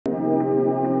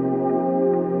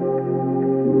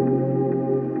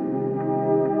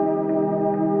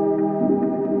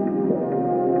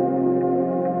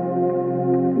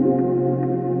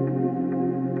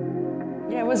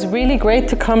really great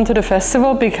to come to the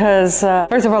festival because,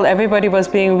 first of all, everybody was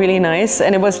being really nice,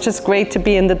 and it was just great to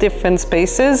be in the different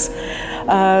spaces.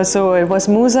 So it was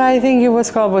Musa, I think it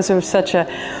was called,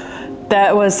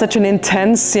 that was such an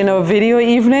intense, video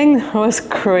evening. It was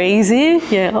crazy,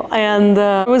 and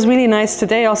it was really nice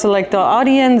today. Also, like the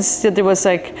audience, there was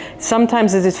like,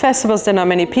 sometimes at these festivals there are not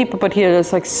many people, but here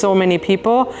there's like so many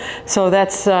people. So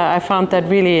that's, I found that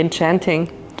really enchanting.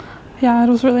 Yeah, it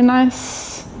was really nice.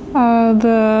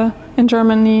 In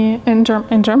Germany, in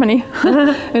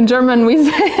German we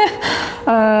say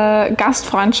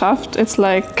Gastfreundschaft. It's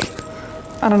like,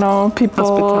 I don't know,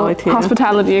 people...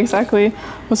 Hospitality, exactly. It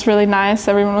was really nice.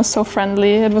 Everyone was so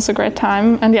friendly. It was a great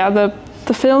time. And yeah,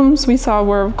 the films we saw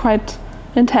were quite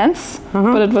intense,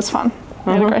 but it was fun.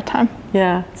 We had a great time.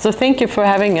 Yeah. So thank you for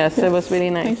having us. Yes. It was really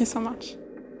nice. Thank you so much.